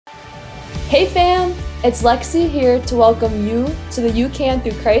Hey fam, it's Lexi here to welcome you to the You Can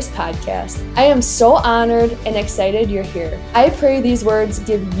Through Christ podcast. I am so honored and excited you're here. I pray these words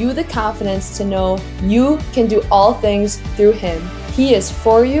give you the confidence to know you can do all things through Him. He is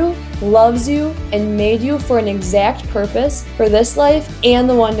for you, loves you, and made you for an exact purpose for this life and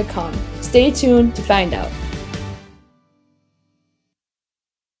the one to come. Stay tuned to find out.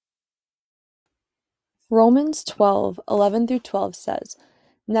 Romans 12:11-12 says,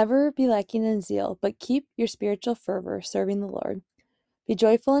 "Never be lacking in zeal, but keep your spiritual fervor serving the Lord. Be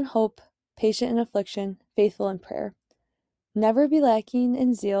joyful in hope, patient in affliction, faithful in prayer." Never be lacking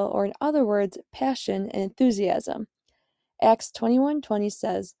in zeal, or in other words, passion and enthusiasm. Acts 21:20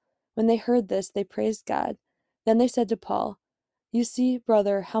 says, "When they heard this, they praised God. Then they said to Paul, 'You see,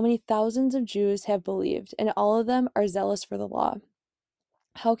 brother, how many thousands of Jews have believed, and all of them are zealous for the law.'"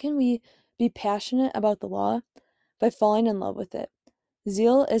 How can we be passionate about the law? By falling in love with it.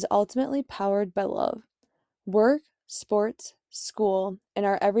 Zeal is ultimately powered by love. Work, sports, school, and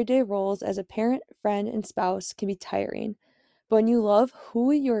our everyday roles as a parent, friend, and spouse can be tiring. But when you love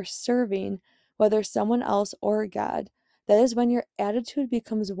who you're serving, whether someone else or God, that is when your attitude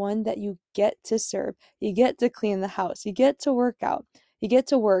becomes one that you get to serve. You get to clean the house. You get to work out. You get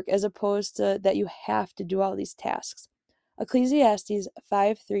to work as opposed to that you have to do all these tasks. Ecclesiastes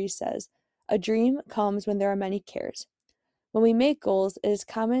 5:3 says, "A dream comes when there are many cares." When we make goals, it is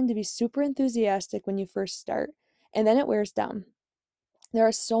common to be super enthusiastic when you first start, and then it wears down. There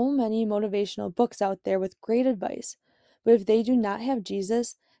are so many motivational books out there with great advice, but if they do not have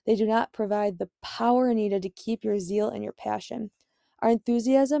Jesus, they do not provide the power needed to keep your zeal and your passion. Our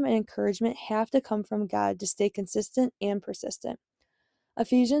enthusiasm and encouragement have to come from God to stay consistent and persistent.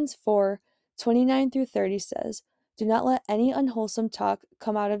 Ephesians 4:29-30 says, "Do not let any unwholesome talk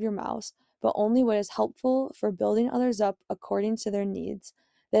come out of your mouths, but only what is helpful for building others up according to their needs,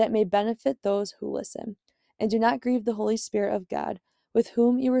 that it may benefit those who listen. And do not grieve the Holy Spirit of God, with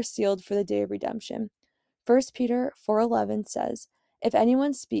whom you were sealed for the day of redemption." 1 Peter 4:11 says, "If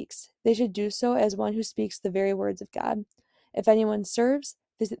anyone speaks, they should do so as one who speaks the very words of God. If anyone serves,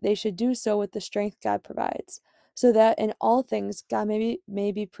 they should do so with the strength God provides, so that in all things God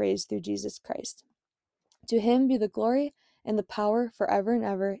may be praised through Jesus Christ. To Him be the glory and the power forever and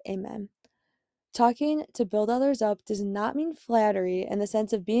ever. Amen." Talking to build others up does not mean flattery in the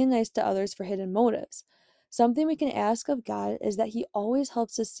sense of being nice to others for hidden motives. Something we can ask of God is that He always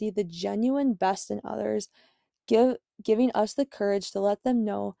helps us see the genuine best in others, giving us the courage to let them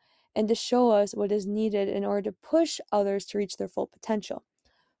know and to show us what is needed in order to push others to reach their full potential.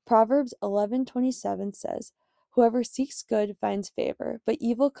 Proverbs 11:27 says, "Whoever seeks good finds favor, but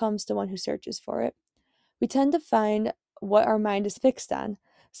evil comes to one who searches for it." We tend to find what our mind is fixed on.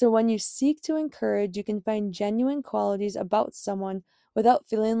 So when you seek to encourage, you can find genuine qualities about someone without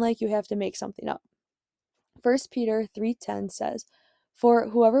feeling like you have to make something up. 1 Peter 3:10 says, "For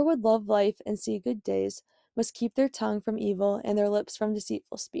whoever would love life and see good days must keep their tongue from evil and their lips from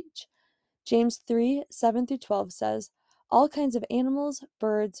deceitful speech." James 3:7-12 says, "All kinds of animals,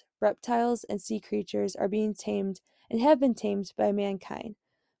 birds, reptiles, and sea creatures are being tamed and have been tamed by mankind,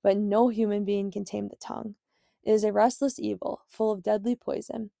 but no human being can tame the tongue. It is a restless evil, full of deadly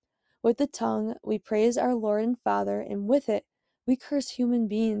poison. With the tongue we praise our Lord and Father, and with it we curse human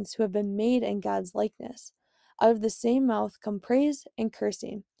beings who have been made in God's likeness. Out of the same mouth come praise and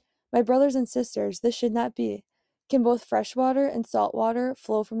cursing. My brothers and sisters, this should not be. Can both fresh water and salt water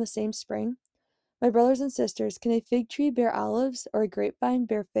flow from the same spring? My brothers and sisters, can a fig tree bear olives, or a grapevine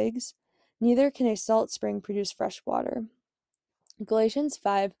bear figs? Neither can a salt spring produce fresh water." Galatians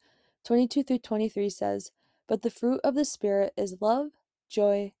 5:22-23 says, "But the fruit of the Spirit is love,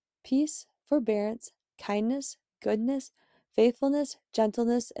 joy, peace, forbearance, kindness, goodness, faithfulness,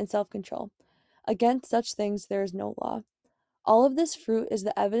 gentleness, and self-control. Against such things there is no law." All of this fruit is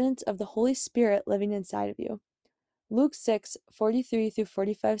the evidence of the Holy Spirit living inside of you. Luke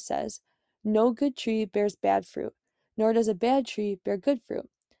 6:43-45 says, "No good tree bears bad fruit, nor does a bad tree bear good fruit.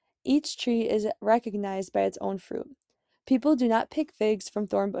 Each tree is recognized by its own fruit. People do not pick figs from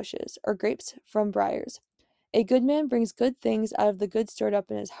thorn bushes, or grapes from briars. A good man brings good things out of the good stored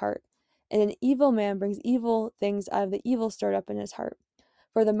up in his heart, and an evil man brings evil things out of the evil stored up in his heart.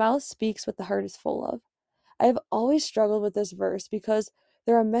 For the mouth speaks what the heart is full of." I have always struggled with this verse because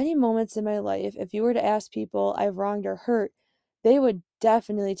there are many moments in my life, if you were to ask people I've wronged or hurt, they would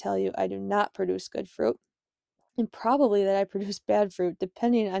definitely tell you I do not produce good fruit, and probably that I produce bad fruit,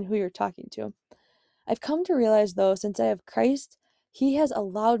 depending on who you're talking to. I've come to realize, though, since I have Christ, He has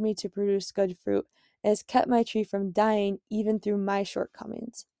allowed me to produce good fruit and has kept my tree from dying even through my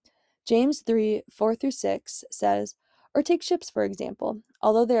shortcomings. James 3:4-6 says, Or take ships, for example.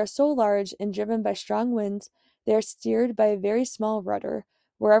 Although they are so large and driven by strong winds, they are steered by a very small rudder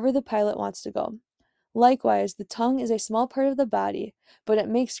wherever the pilot wants to go. Likewise, the tongue is a small part of the body, but it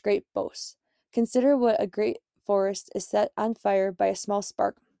makes great boasts. Consider what a great forest is set on fire by a small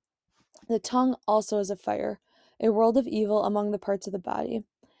spark. The tongue also is a fire, a world of evil among the parts of the body.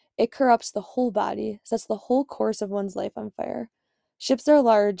 It corrupts the whole body, sets the whole course of one's life on fire. Ships are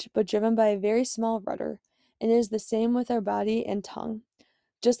large, but driven by a very small rudder, and it is the same with our body and tongue.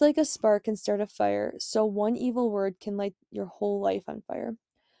 Just like a spark can start a fire, so one evil word can light your whole life on fire.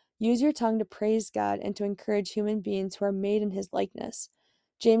 Use your tongue to praise God and to encourage human beings who are made in his likeness.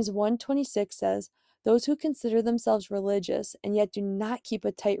 James 1:26 says, "Those who consider themselves religious and yet do not keep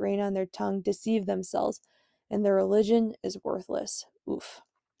a tight rein on their tongue deceive themselves, and their religion is worthless." Oof.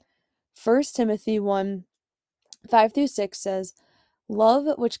 1 Timothy 1:5-6 says,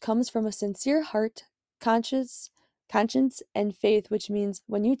 "Love which comes from a sincere heart, conscience, and faith, which means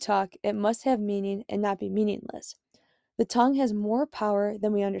when you talk, it must have meaning and not be meaningless." The tongue has more power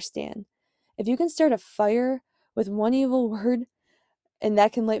than we understand. If you can start a fire with one evil word and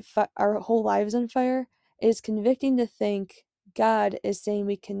that can light our whole lives on fire, it is convicting to think God is saying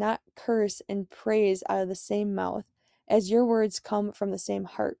we cannot curse and praise out of the same mouth, as your words come from the same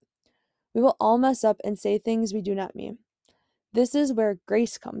heart. We will all mess up and say things we do not mean. This is where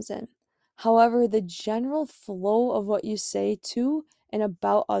grace comes in. However, the general flow of what you say to and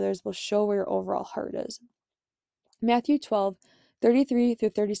about others will show where your overall heart is. Matthew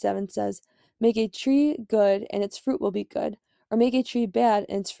 12:33-37 says, "Make a tree good, and its fruit will be good, or make a tree bad,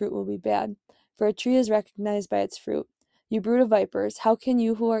 and its fruit will be bad. For a tree is recognized by its fruit. You brood of vipers, how can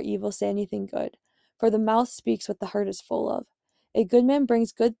you who are evil say anything good? For the mouth speaks what the heart is full of. A good man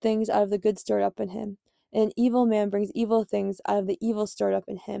brings good things out of the good stored up in him, and an evil man brings evil things out of the evil stored up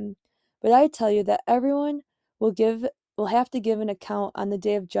in him. But I tell you that everyone will have to give an account on the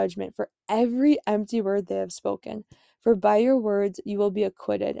day of judgment for every empty word they have spoken. For by your words you will be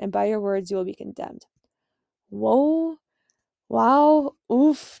acquitted, and by your words you will be condemned." Whoa, wow,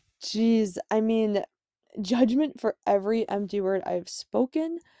 oof, jeez. I mean, judgment for every empty word I've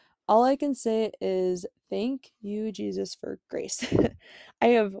spoken. All I can say is thank you, Jesus, for grace. I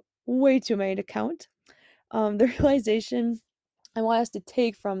have way too many to count. The realization I want us to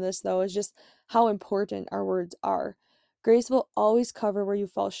take from this, though, is just how important our words are. Grace will always cover where you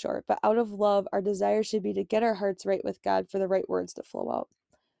fall short, but out of love, our desire should be to get our hearts right with God for the right words to flow out.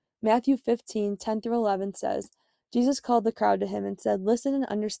 Matthew 15:10-11 says, Jesus called the crowd to him and said, "Listen and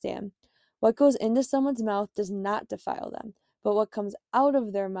understand. What goes into someone's mouth does not defile them, but what comes out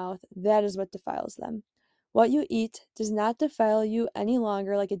of their mouth, that is what defiles them. What you eat does not defile you any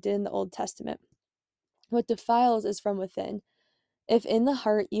longer like it did in the Old Testament. What defiles is from within. If in the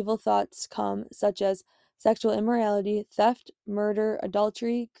heart evil thoughts come, such as sexual immorality, theft, murder,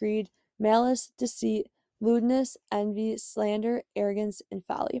 adultery, greed, malice, deceit, lewdness, envy, slander, arrogance, and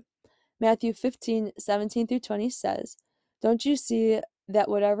folly." Matthew 15:17-20 says, "Don't you see that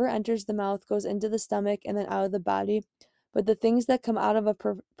whatever enters the mouth goes into the stomach and then out of the body? But the things that come out of a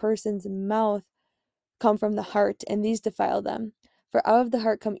person's mouth come from the heart, and these defile them. For out of the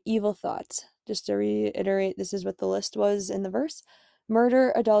heart come evil thoughts." Just to reiterate, this is what the list was in the verse: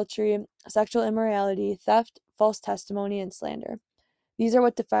 murder, adultery, sexual immorality, theft, false testimony, and slander. These are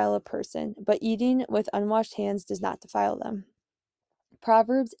what defile a person, but eating with unwashed hands does not defile them.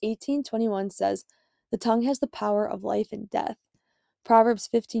 Proverbs 18:21 says, "The tongue has the power of life and death." Proverbs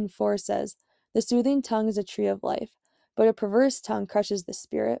 15:4 says, "The soothing tongue is a tree of life, but a perverse tongue crushes the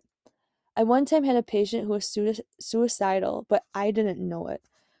spirit." I one time had a patient who was suicidal, but I didn't know it.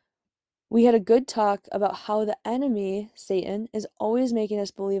 We had a good talk about how the enemy, Satan, is always making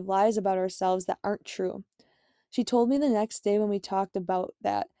us believe lies about ourselves that aren't true. She told me the next day when we talked about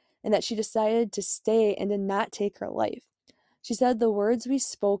that, and that she decided to stay and to not take her life. She said the words we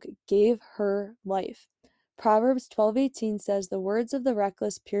spoke gave her life. Proverbs 12:18 says, "The words of the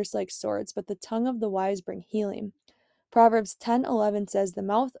reckless pierce like swords, but the tongue of the wise bring healing." Proverbs 10:11 says, "The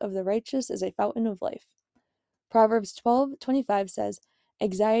mouth of the righteous is a fountain of life." Proverbs 12:25 says,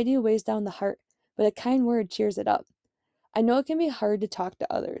 "Anxiety weighs down the heart, but a kind word cheers it up." I know it can be hard to talk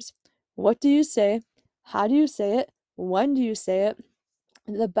to others. What do you say? How do you say it? When do you say it?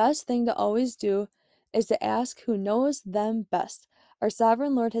 The best thing to always do is to ask who knows them best. Our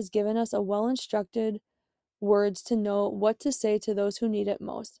sovereign Lord has given us a well-instructed words to know what to say to those who need it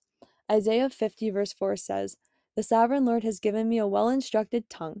most. Isaiah 50:4 says, "The sovereign Lord has given me a well-instructed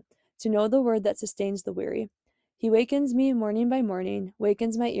tongue, to know the word that sustains the weary. He wakens me morning by morning,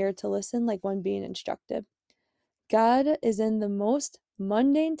 wakens my ear to listen like one being instructed." God is in the most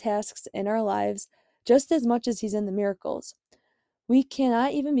mundane tasks in our lives, just as much as He's in the miracles. We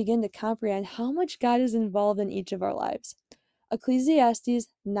cannot even begin to comprehend how much God is involved in each of our lives. Ecclesiastes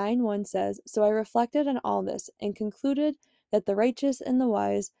 9:1 says, "So I reflected on all this and concluded that the righteous and the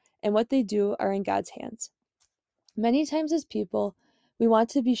wise and what they do are in God's hands." Many times as people, we want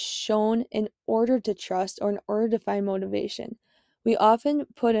to be shown in order to trust or in order to find motivation. We often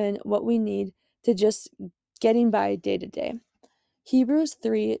put in what we need to just getting by day to day. Hebrews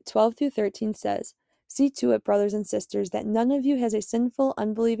 3:12 through 13 says, "See to it, brothers and sisters, that none of you has a sinful,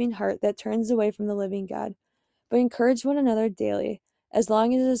 unbelieving heart that turns away from the living God, but encourage one another daily, as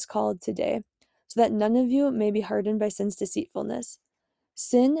long as it is called today, so that none of you may be hardened by sin's deceitfulness."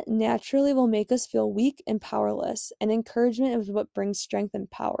 Sin naturally will make us feel weak and powerless, and encouragement is what brings strength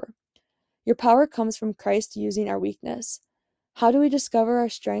and power. Your power comes from Christ using our weakness. How do we discover our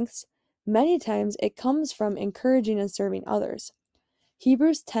strengths? Many times it comes from encouraging and serving others.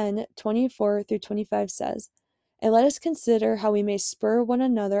 Hebrews 10:24 through 25 says, "And let us consider how we may spur one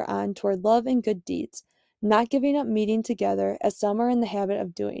another on toward love and good deeds, not giving up meeting together as some are in the habit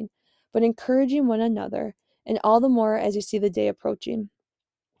of doing, but encouraging one another, and all the more as you see the day approaching."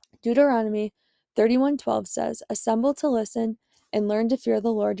 Deuteronomy 31:12 says, "Assemble to listen and learn to fear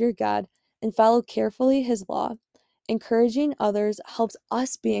the Lord your God and follow carefully His law." Encouraging others helps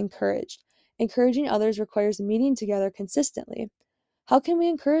us be encouraged. Encouraging others requires meeting together consistently. How can we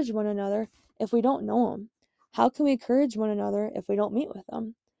encourage one another if we don't know them? How can we encourage one another if we don't meet with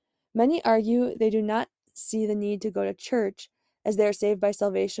them? Many argue they do not see the need to go to church as they are saved by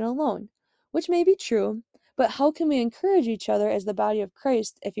salvation alone, which may be true, but how can we encourage each other as the body of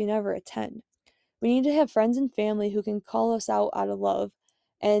Christ if you never attend? We need to have friends and family who can call us out of love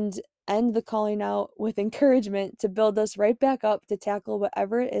and end the calling out with encouragement to build us right back up to tackle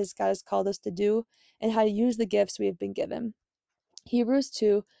whatever it is God has called us to do and how to use the gifts we have been given. Hebrews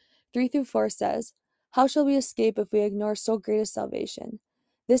 2:3 through 4 says, "How shall we escape if we ignore so great a salvation?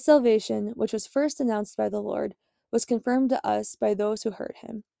 This salvation, which was first announced by the Lord, was confirmed to us by those who heard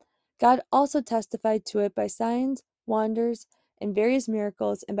Him. God also testified to it by signs, wonders, and various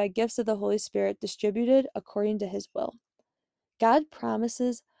miracles, and by gifts of the Holy Spirit distributed according to His will." God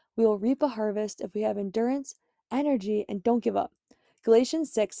promises we will reap a harvest if we have endurance, energy, and don't give up.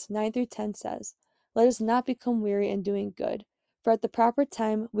 Galatians 6:9 through 10 says, "Let us not become weary in doing good, for at the proper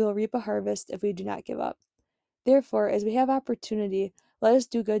time we will reap a harvest if we do not give up." Therefore, as we have opportunity, let us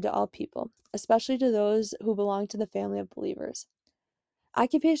do good to all people, especially to those who belong to the family of believers.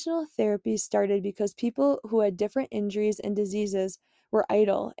 Occupational therapy started because people who had different injuries and diseases were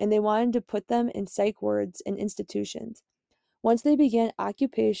idle, and they wanted to put them in psych wards and institutions. Once they began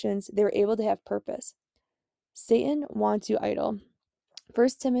occupations, they were able to have purpose. Satan wants you idle.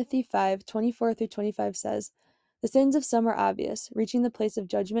 1 Timothy 5:24 through 25 says, "The sins of some are obvious, reaching the place of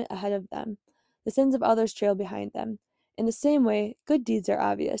judgment ahead of them. The sins of others trail behind them. In the same way, good deeds are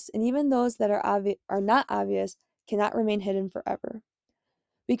obvious, and even those that are not obvious cannot remain hidden forever."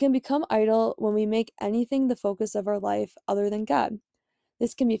 We can become idle when we make anything the focus of our life other than God.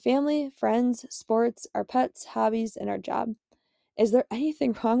 This can be family, friends, sports, our pets, hobbies, and our job. Is there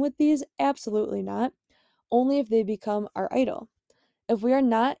anything wrong with these? Absolutely not. Only if they become our idol. If we are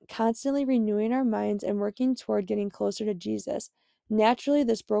not constantly renewing our minds and working toward getting closer to Jesus, naturally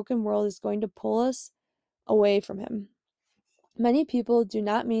this broken world is going to pull us away from Him. Many people do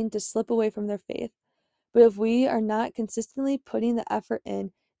not mean to slip away from their faith, but if we are not consistently putting the effort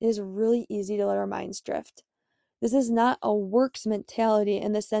in, it is really easy to let our minds drift. This is not a works mentality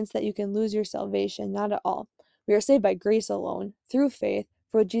in the sense that you can lose your salvation, not at all. We are saved by grace alone, through faith,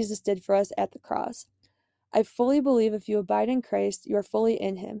 for what Jesus did for us at the cross. I fully believe if you abide in Christ, you are fully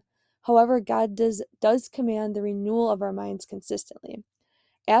in Him. However, God does command the renewal of our minds consistently.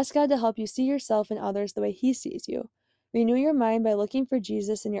 Ask God to help you see yourself and others the way He sees you. Renew your mind by looking for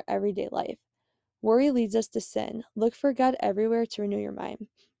Jesus in your everyday life. Worry leads us to sin. Look for God everywhere to renew your mind.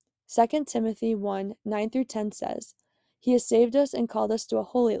 2 Timothy 1:9 through 10 says, "He has saved us and called us to a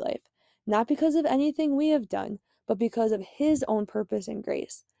holy life, not because of anything we have done, but because of His own purpose and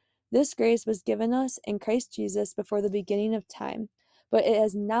grace. This grace was given us in Christ Jesus before the beginning of time, but it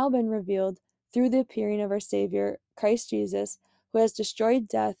has now been revealed through the appearing of our Savior, Christ Jesus, who has destroyed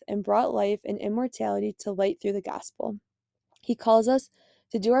death and brought life and immortality to light through the gospel." He calls us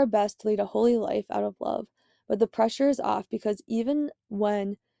to do our best to lead a holy life out of love, but the pressure is off because even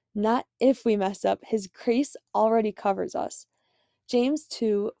when, not if we mess up, His grace already covers us. James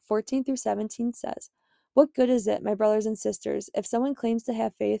 2:14 through 17 says, "What good is it, my brothers and sisters, if someone claims to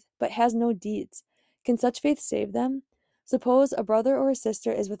have faith but has no deeds? Can such faith save them? Suppose a brother or a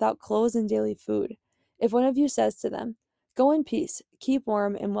sister is without clothes and daily food. If one of you says to them, 'Go in peace, keep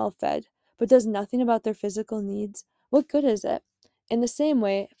warm and well fed,' but does nothing about their physical needs, what good is it? In the same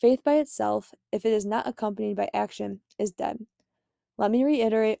way, faith by itself, if it is not accompanied by action, is dead. Let me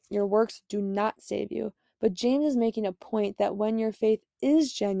reiterate, your works do not save you, but James is making a point that when your faith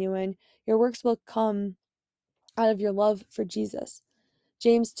is genuine, your works will come out of your love for Jesus.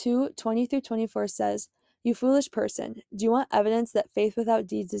 James 2:20-24 says, "You foolish person, do you want evidence that faith without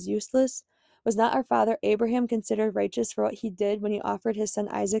deeds is useless? Was not our father Abraham considered righteous for what he did when he offered his son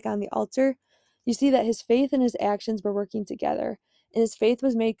Isaac on the altar? You see that his faith and his actions were working together, and his faith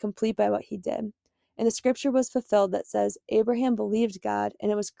was made complete by what he did. And the scripture was fulfilled that says, Abraham believed God,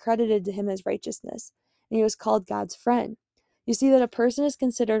 and it was credited to him as righteousness, and he was called God's friend. You see that a person is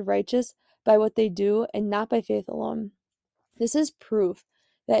considered righteous by what they do and not by faith alone. This is proof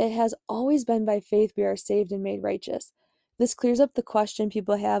that it has always been by faith we are saved and made righteous. This clears up the question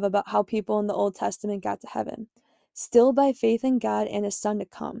people have about how people in the Old Testament got to heaven. Still by faith in God and his Son to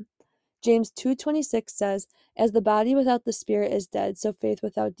come. James 2:26 says, "As the body without the spirit is dead, so faith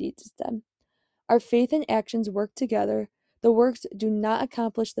without deeds is dead." Our faith and actions work together. The works do not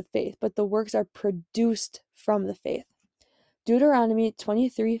accomplish the faith, but the works are produced from the faith. Deuteronomy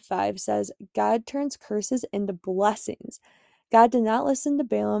 23:5 says, God turns curses into blessings. God did not listen to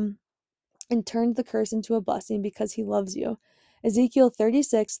Balaam and turned the curse into a blessing because he loves you. Ezekiel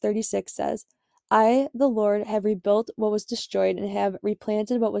 36:36 says, I, the Lord, have rebuilt what was destroyed and have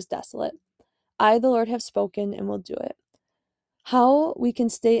replanted what was desolate. I, the Lord, have spoken and will do it. How we can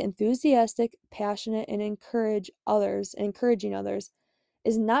stay enthusiastic, passionate, and encouraging others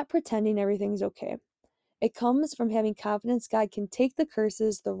is not pretending everything's okay. It comes from having confidence God can take the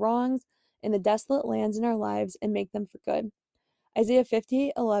curses, the wrongs, and the desolate lands in our lives and make them for good. Isaiah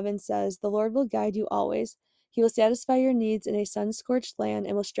 58:11 says, The Lord will guide you always. He will satisfy your needs in a sun-scorched land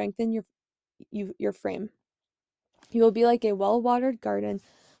and will strengthen your frame. You will be like a well-watered garden,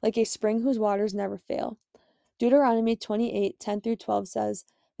 like a spring whose waters never fail. Deuteronomy 28:10-12 says,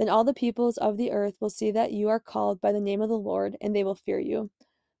 Then all the peoples of the earth will see that you are called by the name of the Lord, and they will fear you.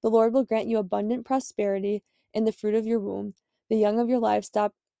 The Lord will grant you abundant prosperity in the fruit of your womb, the young of your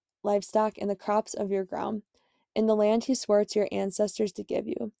livestock, and the crops of your ground, in the land he swore to your ancestors to give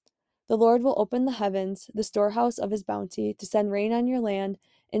you. The Lord will open the heavens, the storehouse of his bounty, to send rain on your land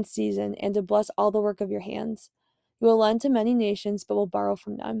in season, and to bless all the work of your hands. You will lend to many nations, but will borrow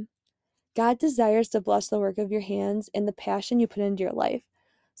from none. God desires to bless the work of your hands and the passion you put into your life.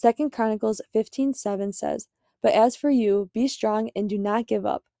 2 Chronicles 15:7 says, But as for you, be strong and do not give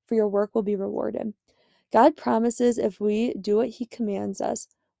up, for your work will be rewarded. God promises if we do what he commands us,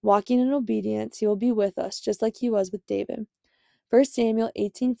 walking in obedience, he will be with us, just like he was with David. 1 Samuel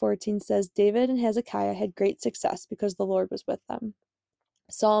 18:14 says, David and Hezekiah had great success because the Lord was with them.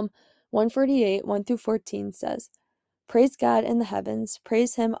 Psalm 148, 1-14 says, Praise God in the heavens,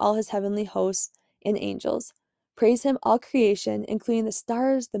 praise him all his heavenly hosts and angels. Praise him all creation, including the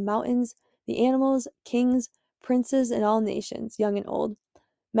stars, the mountains, the animals, kings, princes, and all nations, young and old,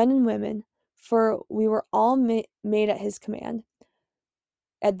 men and women, for we were all made at his command.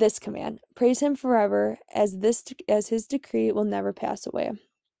 At this command, praise him forever, as his decree will never pass away.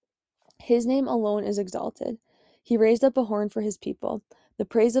 His name alone is exalted. He raised up a horn for his people, the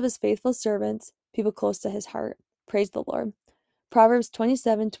praise of his faithful servants, people close to his heart. Praise the Lord. Proverbs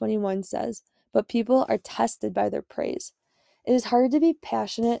 27:21 says, But people are tested by their praise. It is hard to be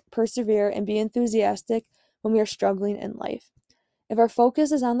passionate, persevere, and be enthusiastic when we are struggling in life. If our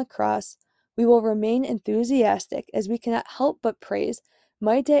focus is on the cross, we will remain enthusiastic as we cannot help but praise.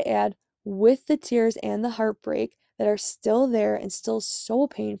 Might I add, with the tears and the heartbreak that are still there and still so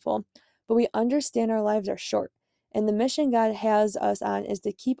painful, but we understand our lives are short, and the mission God has us on is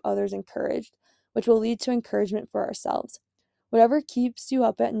to keep others encouraged, which will lead to encouragement for ourselves. Whatever keeps you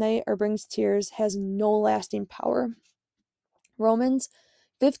up at night or brings tears has no lasting power. Romans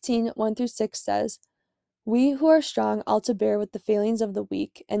 15:1-6 says, We who are strong ought to bear with the failings of the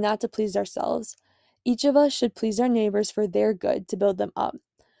weak and not to please ourselves. Each of us should please our neighbors for their good, to build them up.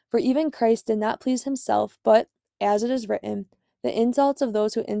 For even Christ did not please himself, but, as it is written, the insults of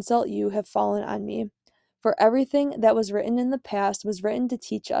those who insult you have fallen on me. For everything that was written in the past was written to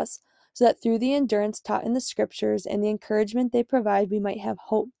teach us, so that through the endurance taught in the scriptures and the encouragement they provide, we might have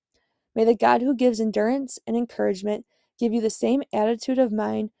hope. May the God who gives endurance and encouragement give you the same attitude of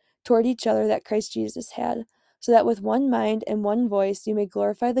mind toward each other that Christ Jesus had, so that with one mind and one voice you may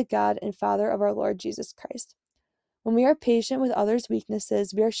glorify the God and Father of our Lord Jesus Christ. When we are patient with others'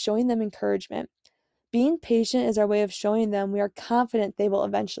 weaknesses, we are showing them encouragement. Being patient is our way of showing them we are confident they will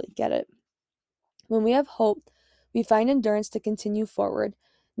eventually get it. When we have hope, we find endurance to continue forward,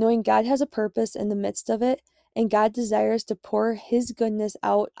 knowing God has a purpose in the midst of it, and God desires to pour His goodness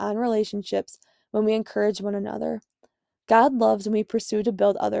out on relationships when we encourage one another. God loves when we pursue to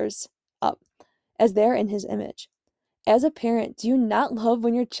build others up, as they are in His image. As a parent, do you not love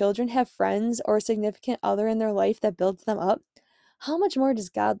when your children have friends or a significant other in their life that builds them up? How much more does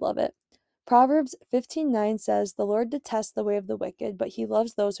God love it? Proverbs 15:9 says, "The Lord detests the way of the wicked, but He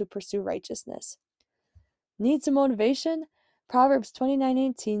loves those who pursue righteousness." Need some motivation? Proverbs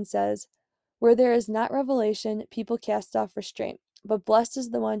 29:18 says, "Where there is not revelation, people cast off restraint, but blessed is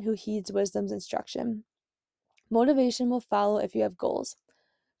the one who heeds wisdom's instruction." Motivation will follow if you have goals.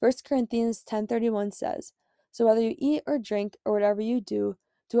 1 Corinthians 10:31 says, "So whether you eat or drink or whatever you do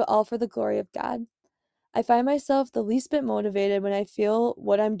it all for the glory of God." I find myself the least bit motivated when I feel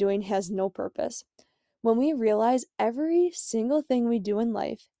what I'm doing has no purpose. When we realize every single thing we do in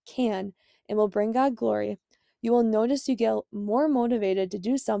life can and will bring God glory, you will notice you get more motivated to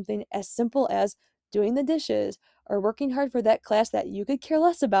do something as simple as doing the dishes or working hard for that class that you could care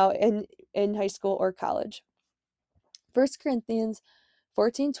less about in high school or college. 1 Corinthians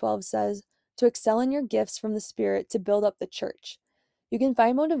 14:12 says, "To excel in your gifts from the Spirit to build up the church." You can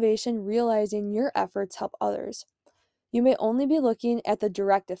find motivation realizing your efforts help others. You may only be looking at the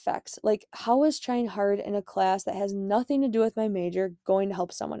direct effects, like how is trying hard in a class that has nothing to do with my major going to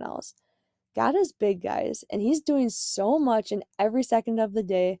help someone else? God is big, guys, and He's doing so much in every second of the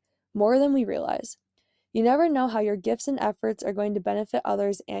day, more than we realize. You never know how your gifts and efforts are going to benefit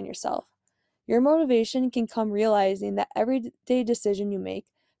others and yourself. Your motivation can come realizing that everyday decision you make,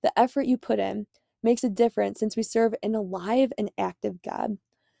 the effort you put in, makes a difference since we serve an alive and active God.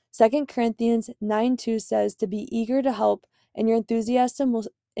 2 Corinthians 9:2 says to be eager to help, and your enthusiasm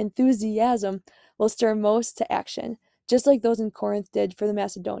will stir most to action, just like those in Corinth did for the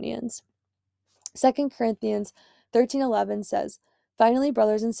Macedonians. 2 Corinthians 13:11 says, "Finally,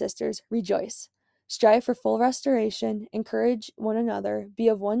 brothers and sisters, rejoice. Strive for full restoration, encourage one another, be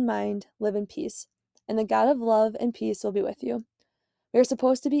of one mind, live in peace. And the God of love and peace will be with you." We are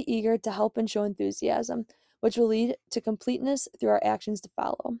supposed to be eager to help and show enthusiasm, which will lead to completeness through our actions to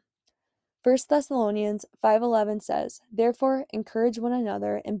follow. 1 Thessalonians 5:11 says, "Therefore, encourage one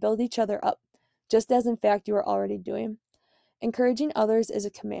another and build each other up, just as in fact you are already doing." Encouraging others is a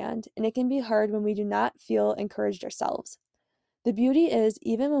command, and it can be hard when we do not feel encouraged ourselves. The beauty is,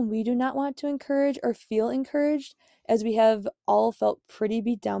 even when we do not want to encourage or feel encouraged, as we have all felt pretty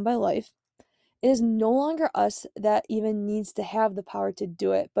beat down by life, it is no longer us that even needs to have the power to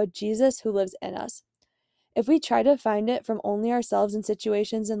do it, but Jesus who lives in us. If we try to find it from only ourselves in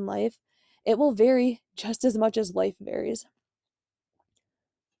situations in life, it will vary just as much as life varies.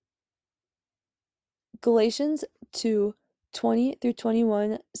 Galatians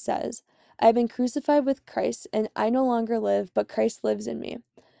 2:20-21 says, "I have been crucified with Christ, and I no longer live, but Christ lives in me.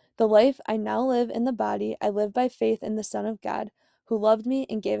 The life I now live in the body, I live by faith in the Son of God, who loved me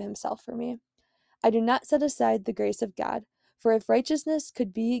and gave Himself for me. I do not set aside the grace of God, for if righteousness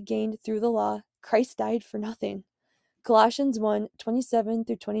could be gained through the law, Christ died for nothing." Colossians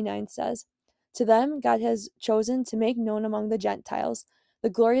 1:27-29 says, "To them God has chosen to make known among the Gentiles the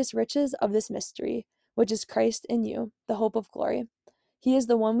glorious riches of this mystery, which is Christ in you, the hope of glory. He is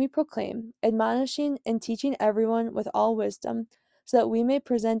the one we proclaim, admonishing and teaching everyone with all wisdom, so that we may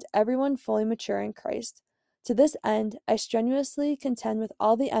present everyone fully mature in Christ. To this end, I strenuously contend with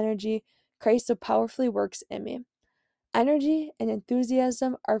all the energy Christ so powerfully works in me." Energy and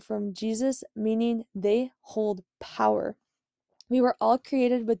enthusiasm are from Jesus, meaning they hold power. We were all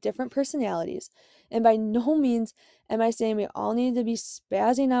created with different personalities, and by no means am I saying we all need to be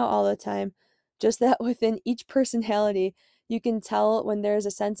spazzing out all the time, just that within each personality, you can tell when there is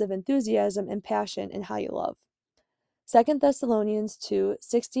a sense of enthusiasm and passion in how you love. 2 Thessalonians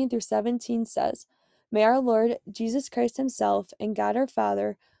 2:16-17 says, "May our Lord Jesus Christ Himself and God our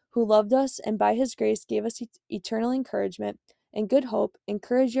Father, who loved us and by His grace gave us eternal encouragement and good hope,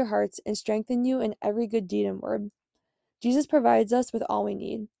 encourage your hearts and strengthen you in every good deed and word." Jesus provides us with all we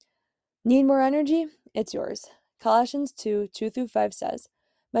need. Need more energy? It's yours. Colossians 2:2-5 says,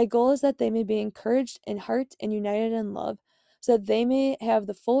 "My goal is that they may be encouraged in heart and united in love, so that they may have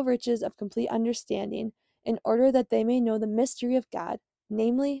the full riches of complete understanding, in order that they may know the mystery of God,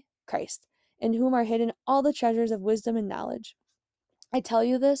 namely Christ, in whom are hidden all the treasures of wisdom and knowledge." I tell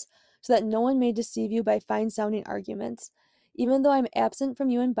you this so that no one may deceive you by fine-sounding arguments. Even though I'm absent from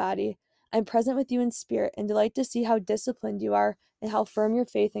you in body, I'm present with you in spirit and delight to see how disciplined you are and how firm your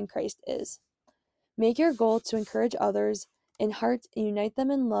faith in Christ is. Make your goal to encourage others in heart and unite them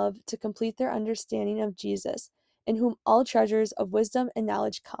in love to complete their understanding of Jesus, in whom all treasures of wisdom and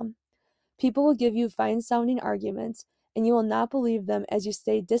knowledge come. People will give you fine-sounding arguments, and you will not believe them as you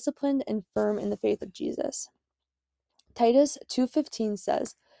stay disciplined and firm in the faith of Jesus. Titus 2:15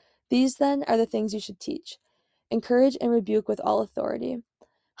 says, "These then are the things you should teach. Encourage and rebuke with all authority."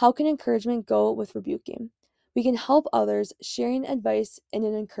 How can encouragement go with rebuking? We can help others sharing advice in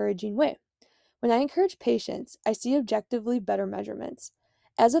an encouraging way. When I encourage patients, I see objectively better measurements.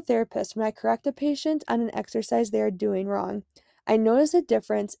 As a therapist, when I correct a patient on an exercise they are doing wrong, I notice a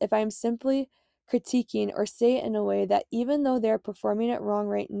difference if I am simply critiquing or say it in a way that even though they're performing it wrong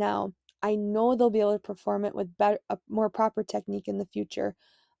right now, I know they'll be able to perform it with a more proper technique in the future,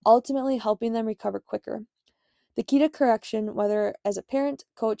 ultimately helping them recover quicker. The key to correction, whether as a parent,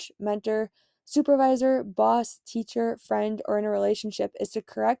 coach, mentor, supervisor, boss, teacher, friend, or in a relationship, is to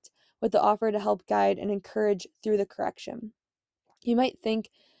correct with the offer to help guide and encourage through the correction. You might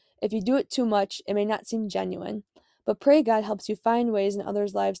think if you do it too much, it may not seem genuine, but pray God helps you find ways in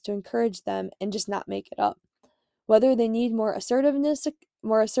others' lives to encourage them and just not make it up. Whether they need more assertive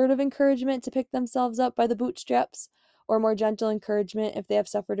encouragement to pick themselves up by the bootstraps, or more gentle encouragement if they have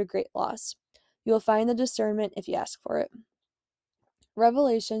suffered a great loss. You will find the discernment if you ask for it.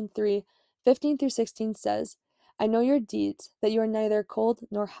 Revelation 3:15-16 says, "I know your deeds, that you are neither cold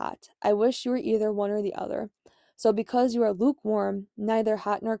nor hot. I wish you were either one or the other. So because you are lukewarm, neither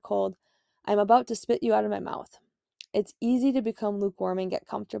hot nor cold, I am about to spit you out of my mouth." It's easy to become lukewarm and get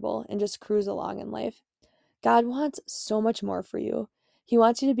comfortable and just cruise along in life. God wants so much more for you. He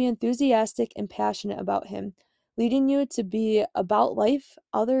wants you to be enthusiastic and passionate about Him, leading you to be about life,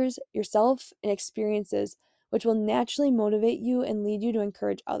 others, yourself, and experiences, which will naturally motivate you and lead you to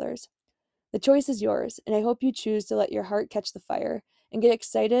encourage others. The choice is yours, and I hope you choose to let your heart catch the fire and get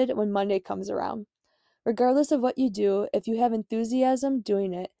excited when Monday comes around. Regardless of what you do, if you have enthusiasm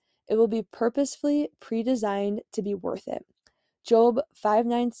doing it, it will be purposefully pre-designed to be worth it. Job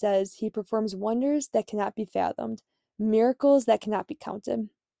 5:9 says, "He performs wonders that cannot be fathomed, miracles that cannot be counted."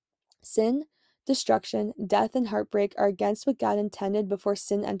 Sin, destruction, death, and heartbreak are against what God intended before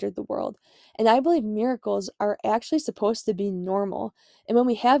sin entered the world. And I believe miracles are actually supposed to be normal. And when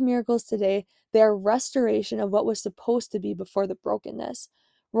we have miracles today, they are restoration of what was supposed to be before the brokenness.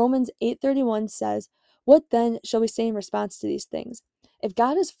 Romans 8:31 says, "What then shall we say in response to these things? If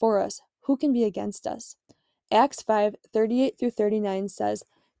God is for us, who can be against us?" Acts 5:38-39 says,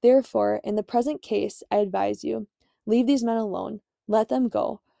 "Therefore, in the present case, I advise you, leave these men alone, let them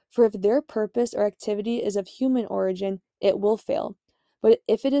go, for if their purpose or activity is of human origin, it will fail. But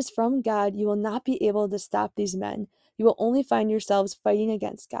if it is from God, you will not be able to stop these men. You will only find yourselves fighting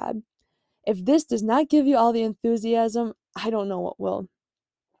against God." If this does not give you all the enthusiasm, I don't know what will.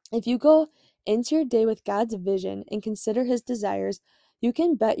 If you go into your day with God's vision and consider His desires, you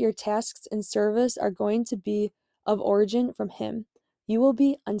can bet your tasks and service are going to be of origin from Him. You will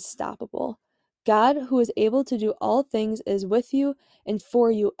be unstoppable. God, who is able to do all things, is with you and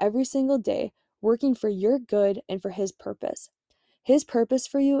for you every single day, working for your good and for His purpose. His purpose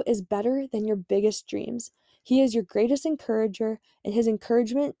for you is better than your biggest dreams. He is your greatest encourager, and His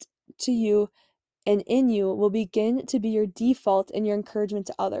encouragement to you and in you will begin to be your default in your encouragement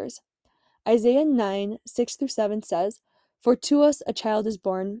to others. Isaiah 9:6-7 says, "For to us a child is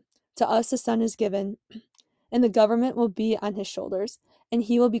born, to us a son is given, and the government will be on his shoulders, and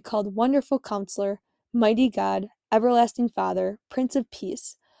he will be called Wonderful Counselor, Mighty God, Everlasting Father, Prince of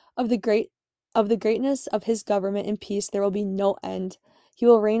Peace. Of the greatness of his government and peace there will be no end. He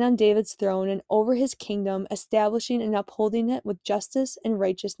will reign on David's throne and over his kingdom, establishing and upholding it with justice and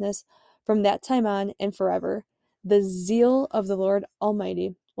righteousness from that time on and forever. The zeal of the Lord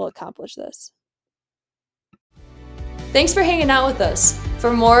Almighty will accomplish this." Thanks for hanging out with us.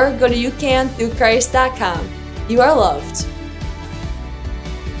 For more, go to youcanthroughchrist.com. You are loved.